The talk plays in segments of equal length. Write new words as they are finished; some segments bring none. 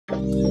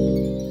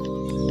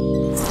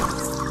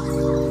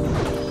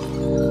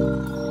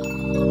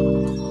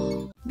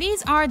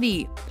These are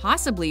the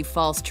possibly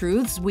false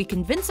truths we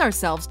convince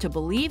ourselves to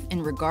believe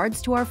in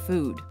regards to our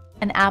food.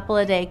 An apple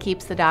a day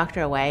keeps the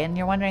doctor away, and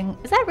you're wondering,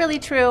 is that really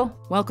true?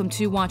 Welcome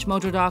to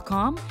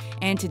WatchMojo.com,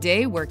 and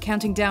today we're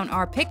counting down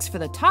our picks for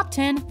the top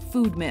 10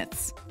 food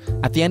myths.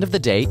 At the end of the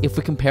day, if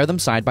we compare them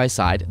side by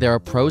side, there are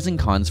pros and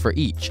cons for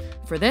each.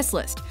 For this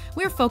list,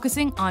 we're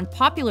focusing on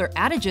popular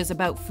adages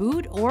about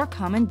food or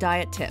common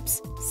diet tips,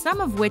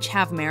 some of which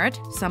have merit,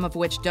 some of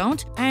which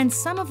don't, and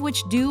some of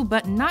which do,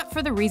 but not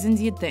for the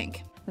reasons you'd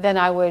think. Then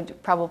I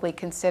would probably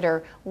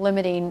consider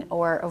limiting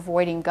or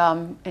avoiding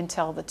gum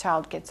until the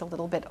child gets a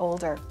little bit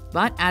older.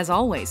 But as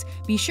always,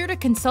 be sure to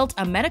consult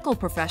a medical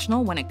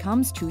professional when it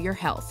comes to your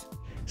health.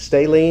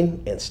 Stay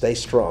lean and stay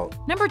strong.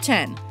 Number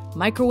 10.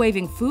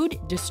 Microwaving food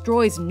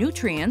destroys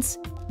nutrients.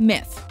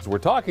 Myth. So we're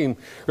talking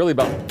really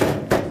about...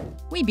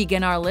 We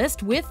begin our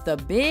list with the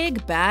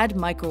big bad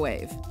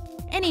microwave.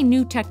 Any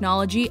new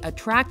technology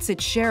attracts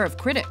its share of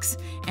critics,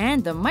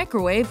 and the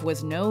microwave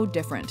was no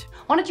different.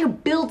 Why don't you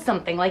build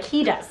something like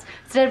he does,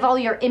 instead of all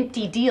your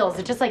empty deals?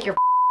 It's just like your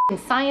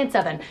science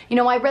oven. You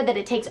know, I read that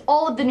it takes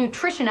all of the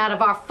nutrition out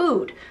of our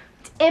food.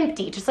 It's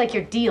empty, just like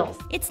your deals.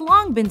 It's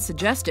long been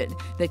suggested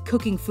that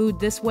cooking food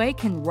this way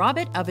can rob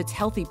it of its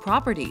healthy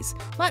properties,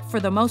 but for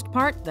the most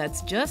part,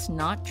 that's just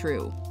not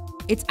true.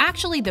 It's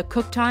actually the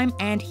cook time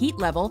and heat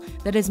level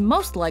that is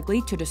most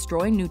likely to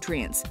destroy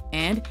nutrients.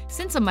 And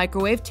since a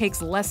microwave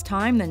takes less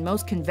time than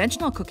most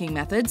conventional cooking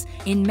methods,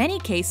 in many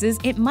cases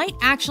it might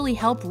actually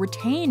help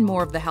retain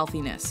more of the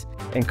healthiness.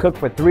 And cook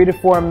for 3 to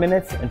 4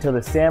 minutes until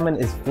the salmon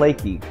is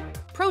flaky.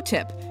 Pro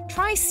tip: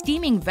 try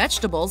steaming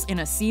vegetables in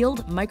a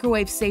sealed,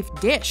 microwave-safe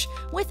dish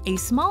with a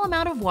small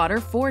amount of water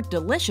for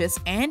delicious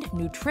and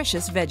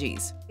nutritious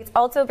veggies. It's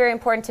also very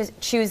important to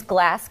choose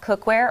glass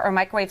cookware or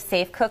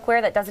microwave-safe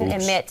cookware that doesn't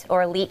emit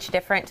or leach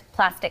different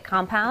plastic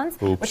compounds,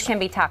 which can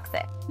be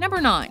toxic.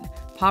 Number 9.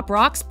 Pop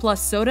Rocks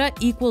plus soda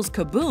equals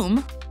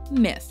kaboom.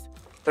 Myth.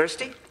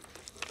 Thirsty?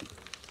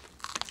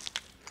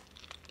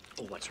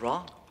 What's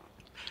wrong?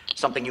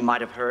 Something you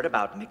might have heard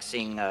about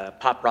mixing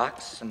Pop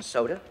Rocks and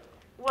soda?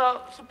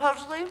 Well,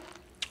 supposedly,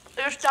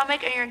 your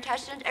stomach and your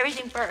intestines,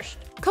 everything first.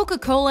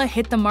 Coca-Cola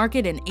hit the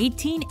market in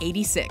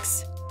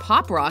 1886.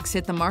 Pop Rocks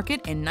hit the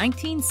market in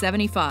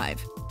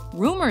 1975.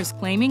 Rumors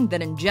claiming that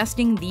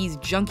ingesting these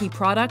junky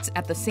products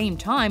at the same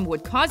time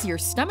would cause your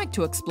stomach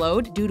to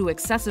explode due to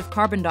excessive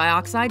carbon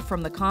dioxide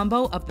from the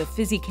combo of the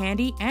fizzy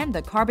candy and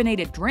the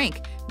carbonated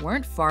drink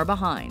weren't far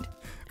behind.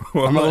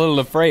 Well, I'm a little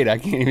afraid. I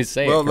can't even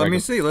say it. Well, let me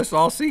see. Let's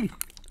all see.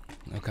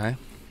 Okay.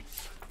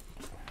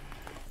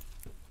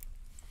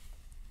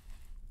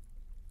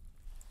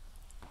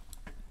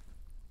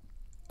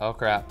 Oh,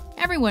 crap.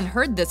 Everyone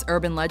heard this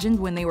urban legend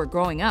when they were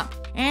growing up,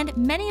 and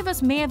many of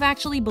us may have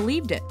actually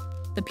believed it.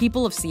 The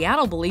people of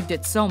Seattle believed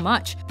it so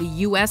much, the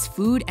U.S.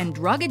 Food and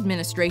Drug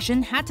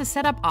Administration had to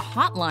set up a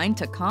hotline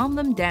to calm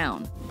them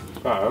down.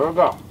 There we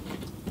go.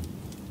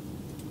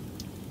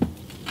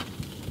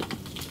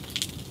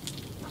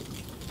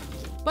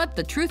 But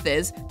the truth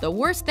is, the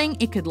worst thing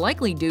it could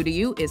likely do to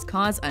you is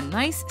cause a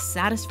nice,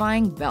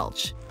 satisfying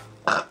belch.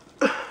 I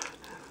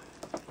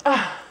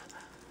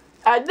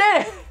did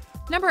it!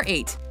 Number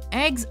 8.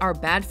 Eggs are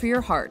bad for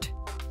your heart.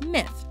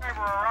 Myth.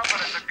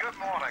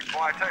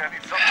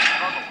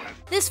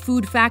 This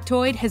food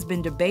factoid has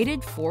been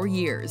debated for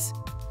years.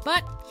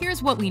 But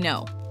here's what we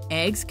know.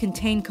 Eggs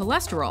contain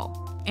cholesterol,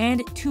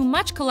 and too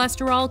much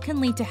cholesterol can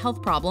lead to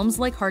health problems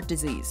like heart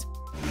disease.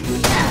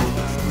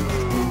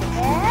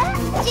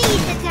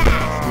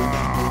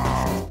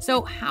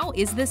 So how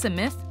is this a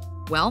myth?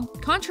 Well,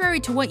 contrary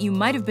to what you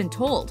might have been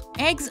told,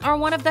 eggs are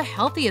one of the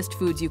healthiest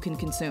foods you can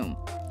consume,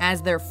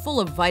 as they're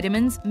full of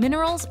vitamins,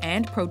 minerals,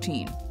 and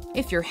protein.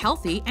 If you're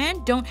healthy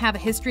and don't have a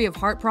history of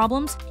heart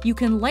problems, you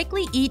can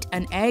likely eat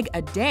an egg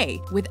a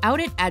day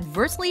without it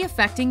adversely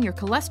affecting your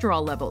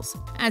cholesterol levels,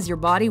 as your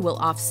body will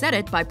offset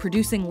it by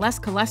producing less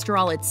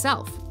cholesterol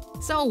itself.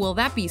 So will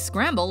that be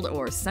scrambled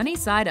or sunny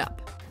side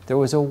up? There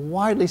was a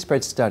widely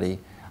spread study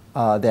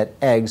that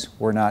eggs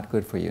were not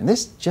good for you. And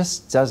this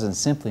just doesn't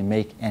simply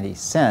make any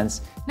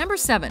sense. Number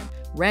 7.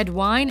 Red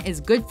wine is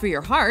good for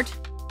your heart.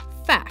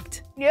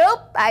 Fact.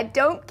 Nope, I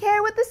don't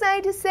care what the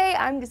scientists say.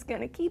 I'm just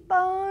gonna keep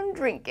on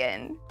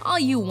drinking. All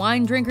you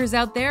wine drinkers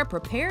out there,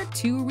 prepare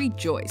to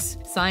rejoice.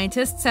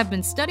 Scientists have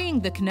been studying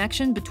the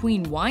connection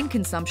between wine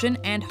consumption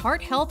and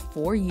heart health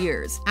for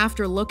years,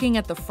 after looking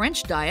at the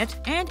French diet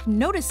and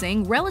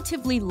noticing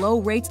relatively low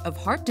rates of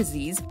heart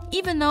disease,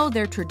 even though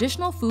their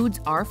traditional foods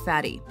are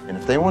fatty. And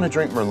if they want to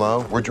drink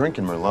Merlot, we're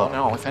drinking Merlot.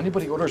 Oh, no, if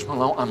anybody orders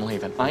Merlot, I'm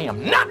leaving. I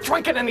am not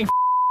drinking any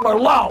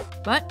Merlot!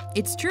 But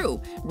it's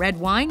true. Red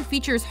wine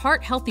features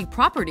heart-healthy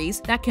properties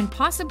that can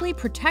possibly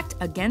protect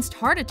against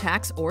heart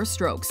attacks or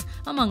strokes,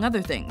 among other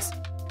things.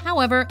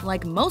 However,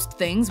 like most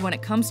things when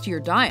it comes to your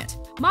diet,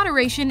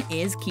 moderation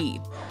is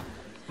key.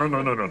 No.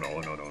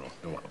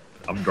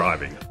 I'm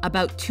driving.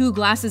 About 2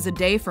 glasses a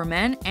day for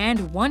men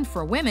and 1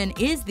 for women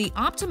is the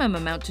optimum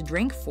amount to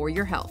drink for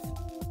your health.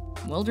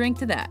 We'll drink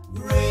to that.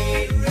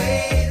 Red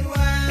wine.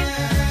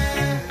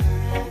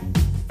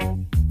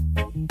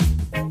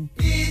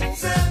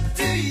 It's up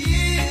to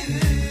you.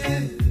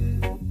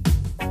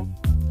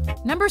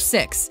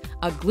 6.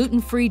 A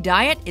gluten-free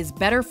diet is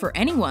better for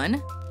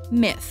anyone.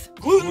 Myth.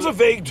 Gluten's a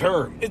vague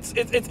term. It's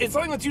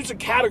something that's used to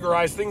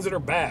categorize things that are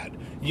bad.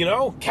 You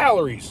know,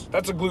 calories,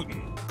 that's a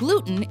gluten.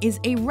 Gluten is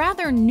a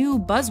rather new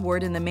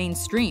buzzword in the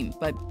mainstream,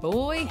 but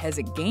boy, has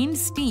it gained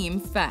steam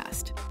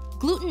fast.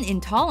 Gluten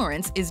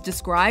intolerance is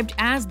described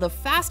as the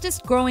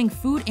fastest growing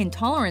food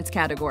intolerance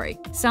category,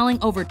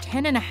 selling over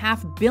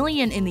 $10.5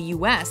 billion in the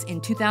US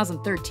in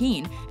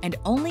 2013 and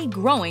only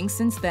growing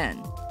since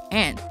then.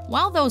 And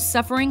while those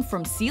suffering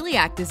from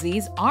celiac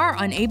disease are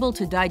unable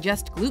to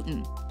digest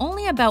gluten,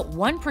 only about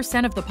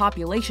 1% of the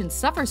population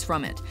suffers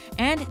from it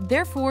and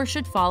therefore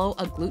should follow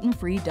a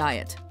gluten-free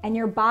diet. And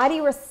your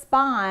body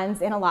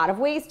responds in a lot of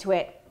ways to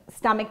it.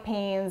 Stomach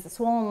pains,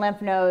 swollen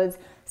lymph nodes,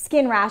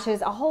 skin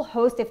rashes, a whole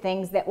host of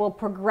things that will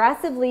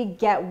progressively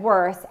get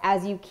worse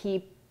as you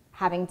keep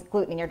having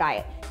gluten in your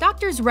diet.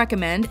 Doctors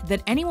recommend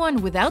that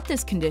anyone without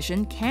this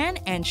condition can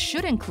and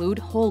should include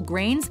whole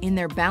grains in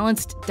their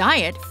balanced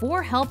diet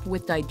for help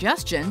with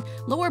digestion,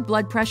 lower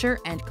blood pressure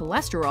and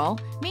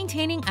cholesterol,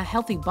 maintaining a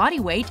healthy body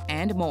weight,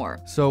 and more.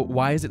 So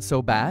why is it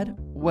so bad?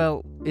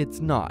 Well, it's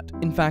not.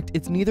 In fact,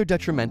 it's neither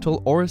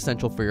detrimental or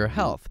essential for your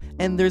health,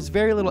 and there's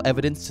very little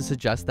evidence to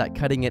suggest that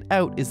cutting it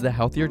out is the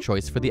healthier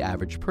choice for the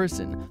average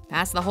person.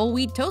 Pass the whole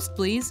wheat toast,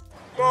 please.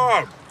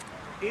 Mom,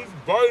 this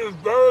bite is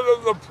better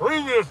than the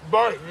previous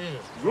bite.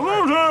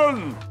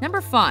 Gluten!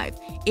 Number 5.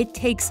 It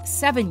takes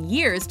 7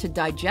 years to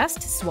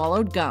digest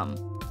swallowed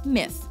gum.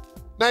 Myth.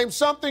 Name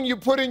something you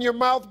put in your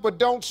mouth but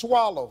don't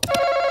swallow.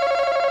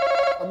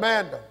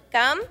 Amanda.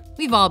 Gum?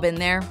 We've all been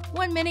there.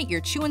 1 minute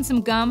you're chewing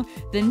some gum,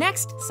 the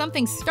next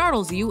something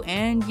startles you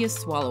and you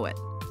swallow it.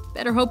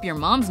 Better hope your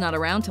mom's not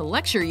around to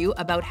lecture you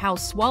about how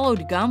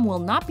swallowed gum will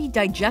not be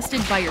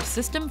digested by your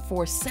system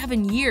for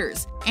 7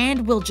 years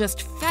and will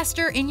just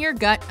fester in your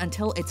gut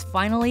until it's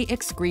finally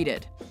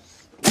excreted.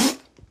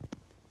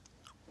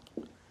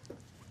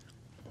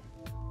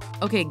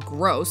 Okay,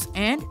 gross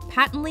and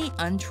patently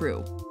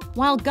untrue.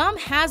 While gum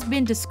has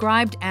been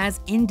described as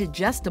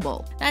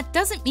indigestible, that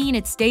doesn't mean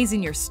it stays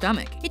in your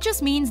stomach. It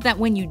just means that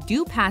when you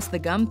do pass the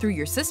gum through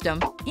your system,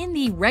 in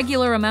the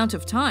regular amount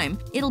of time,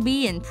 it'll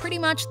be in pretty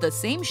much the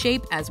same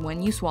shape as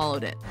when you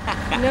swallowed it.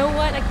 You know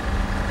what?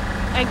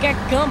 I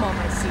got gum on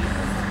my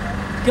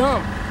teeth.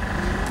 Gum.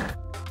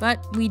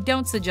 But we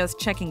don't suggest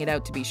checking it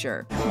out to be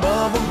sure.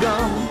 Bubble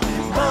gum,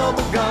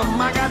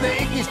 I got the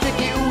icky,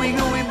 sticky, ooey,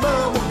 gooey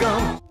bubble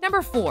gum.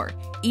 Number 4.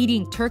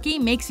 Eating turkey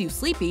makes you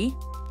sleepy.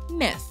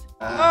 Myth.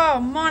 Oh,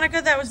 Monica,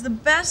 that was the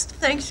best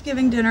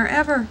Thanksgiving dinner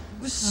ever.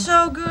 It was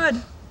so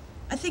good.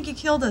 I think you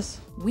killed us.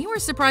 We were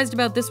surprised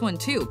about this one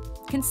too,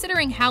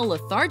 considering how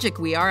lethargic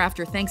we are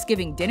after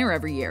Thanksgiving dinner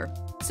every year.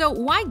 So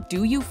why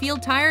do you feel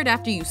tired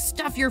after you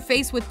stuff your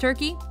face with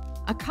turkey?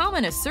 A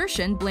common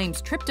assertion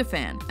blames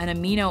tryptophan, an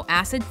amino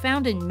acid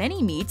found in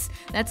many meats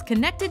that's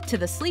connected to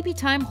the sleepy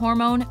time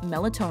hormone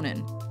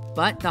melatonin.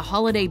 But the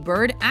holiday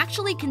bird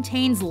actually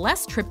contains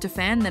less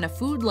tryptophan than a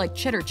food like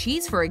cheddar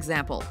cheese, for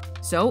example.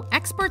 So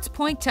experts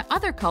point to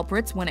other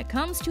culprits when it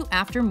comes to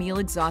after-meal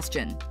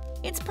exhaustion.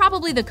 It's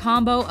probably the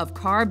combo of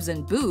carbs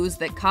and booze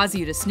that cause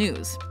you to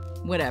snooze.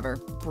 Whatever,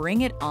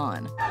 bring it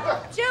on.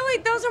 Joey,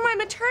 those are my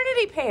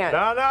maternity pants.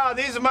 No,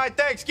 these are my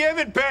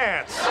Thanksgiving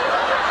pants.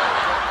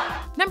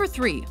 Number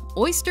 3.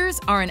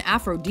 Oysters are an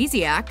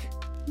aphrodisiac.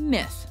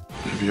 Myth.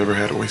 Have you ever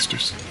had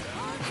oysters?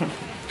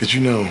 Did you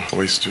know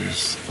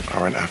oysters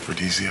are an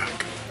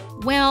aphrodisiac?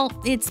 Well,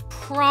 it's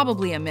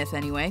probably a myth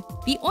anyway.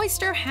 The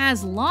oyster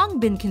has long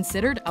been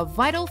considered a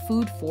vital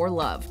food for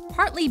love,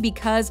 partly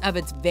because of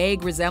its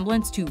vague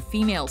resemblance to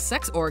female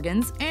sex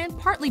organs, and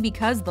partly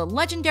because the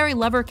legendary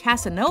lover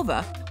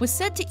Casanova was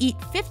said to eat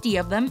 50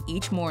 of them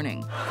each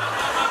morning.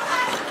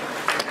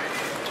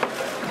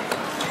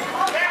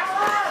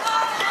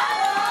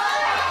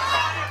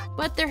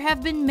 But there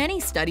have been many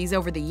studies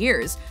over the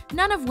years,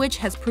 none of which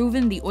has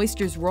proven the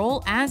oyster's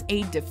role as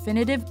a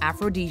definitive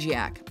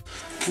aphrodisiac.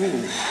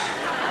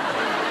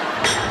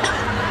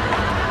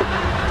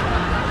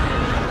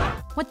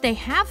 What they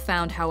have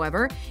found,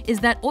 however, is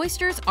that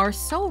oysters are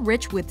so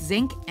rich with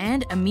zinc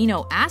and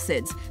amino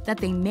acids that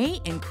they may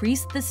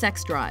increase the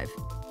sex drive.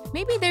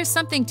 Maybe there's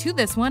something to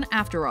this one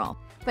after all.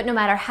 But no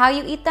matter how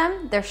you eat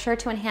them, they're sure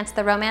to enhance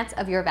the romance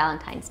of your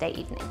Valentine's Day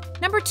evening.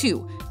 Number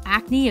 2.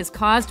 Acne is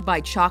caused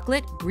by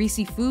chocolate,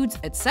 greasy foods,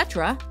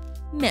 etc.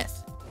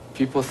 Myth.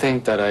 People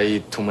think that I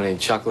eat too many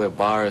chocolate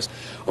bars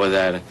or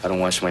that I don't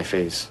wash my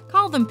face.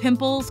 Call them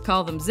pimples,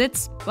 call them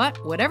zits,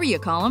 but whatever you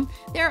call them,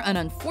 they're an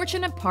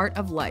unfortunate part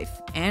of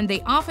life, and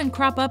they often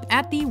crop up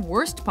at the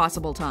worst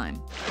possible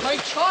time. My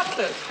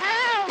chocolate!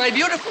 My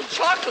beautiful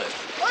chocolate!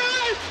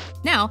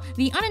 Now,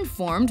 the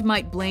uninformed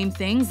might blame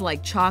things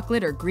like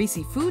chocolate or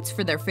greasy foods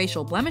for their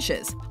facial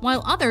blemishes,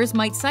 while others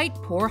might cite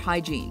poor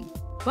hygiene.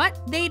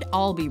 But they'd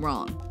all be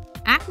wrong.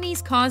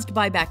 Acne's caused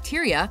by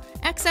bacteria,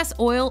 excess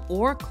oil,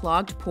 or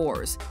clogged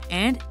pores,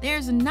 and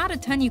there's not a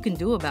ton you can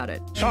do about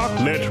it.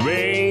 Chocolate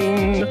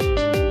rain.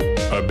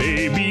 A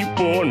baby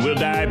born will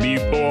die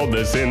before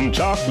the send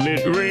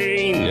chocolate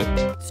rain.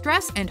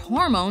 Stress and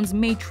hormones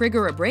may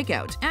trigger a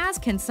breakout, as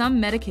can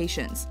some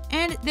medications.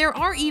 And there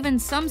are even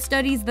some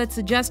studies that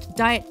suggest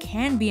diet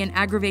can be an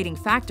aggravating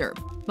factor.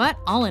 But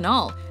all in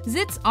all,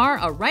 zits are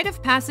a rite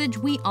of passage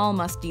we all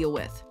must deal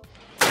with.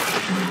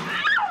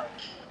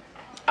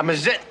 I'm a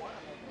zit.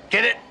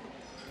 Get it?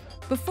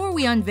 Before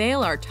we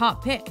unveil our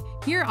top pick,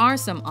 here are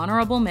some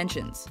honorable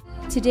mentions.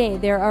 Today,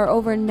 there are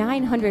over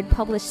 900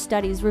 published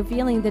studies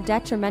revealing the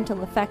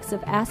detrimental effects of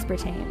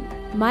aspartame.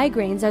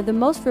 Migraines are the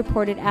most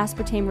reported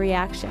aspartame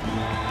reaction.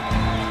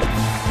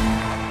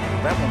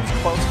 That one's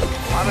close. A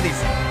lot of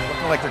these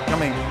looking like they're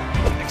coming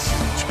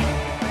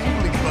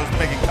extremely close to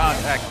making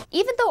contact.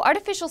 Even though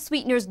artificial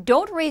sweeteners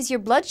don't raise your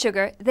blood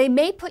sugar, they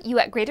may put you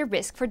at greater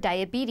risk for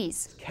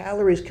diabetes.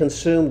 Calories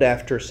consumed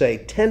after, say,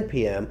 10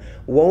 p.m.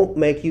 won't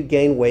make you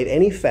gain weight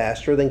any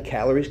faster than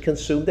calories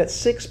consumed at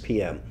 6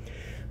 p.m.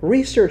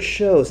 Research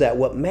shows that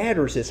what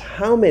matters is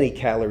how many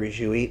calories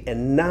you eat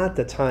and not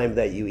the time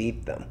that you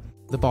eat them.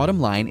 The bottom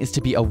line is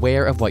to be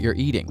aware of what you're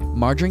eating.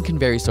 Margarine can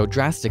vary so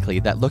drastically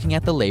that looking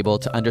at the label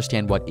to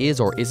understand what is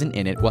or isn't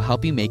in it will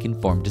help you make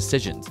informed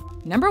decisions.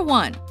 Number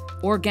 1.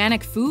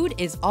 Organic food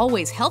is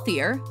always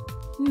healthier.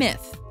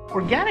 Myth.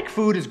 Organic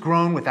food is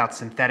grown without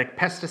synthetic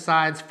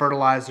pesticides,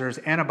 fertilizers,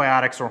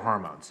 antibiotics, or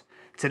hormones.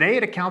 Today,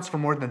 it accounts for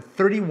more than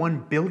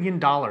 $31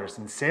 billion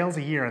in sales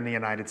a year in the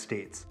United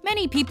States.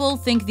 Many people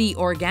think the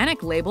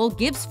organic label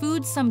gives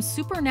food some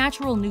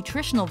supernatural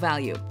nutritional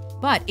value,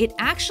 but it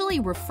actually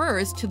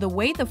refers to the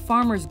way the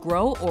farmers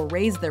grow or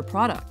raise their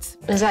products.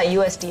 Is that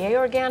USDA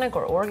organic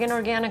or Oregon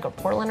organic or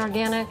Portland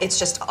organic? It's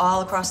just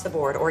all across the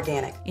board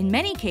organic. In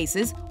many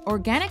cases,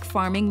 organic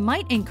farming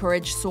might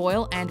encourage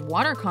soil and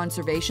water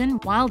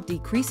conservation while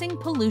decreasing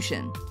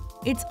pollution.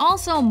 It's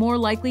also more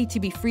likely to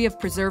be free of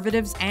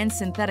preservatives and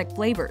synthetic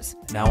flavors.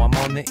 Now I'm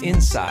on the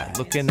inside,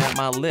 looking at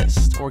my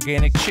list.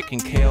 Organic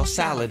chicken, kale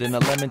salad, and a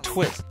lemon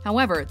twist.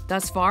 However,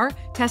 thus far,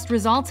 test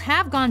results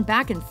have gone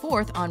back and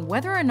forth on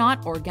whether or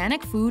not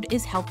organic food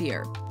is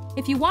healthier.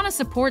 If you want to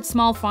support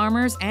small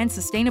farmers and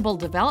sustainable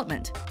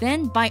development,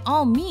 then by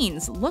all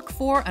means look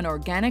for an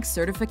organic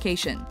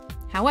certification.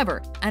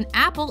 However, an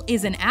apple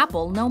is an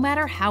apple no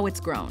matter how it's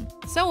grown.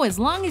 So as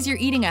long as you're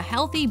eating a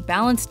healthy,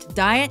 balanced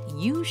diet,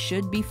 you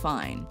should be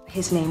fine.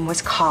 His name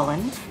was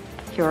Colin.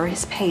 Here are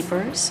his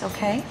papers,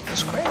 okay?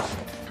 That's great.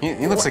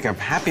 He looks like a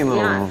happy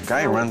little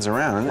guy who runs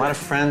around. A lot of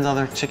friends,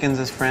 other chickens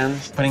as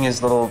friends. Putting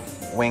his little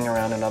wing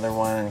around another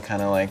one and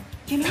kind of like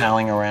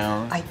palling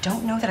around. I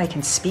don't know that I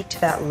can speak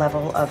to that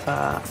level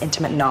of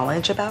intimate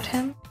knowledge about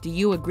him. Do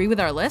you agree with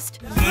our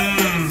list?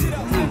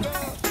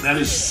 That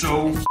is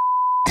so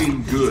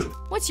good.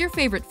 What's your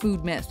favorite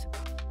food myth?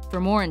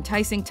 For more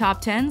enticing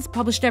top 10s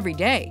published every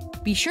day,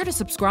 be sure to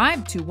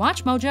subscribe to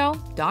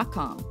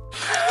WatchMojo.com.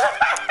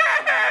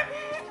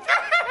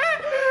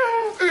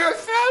 You're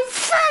so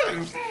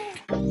funny.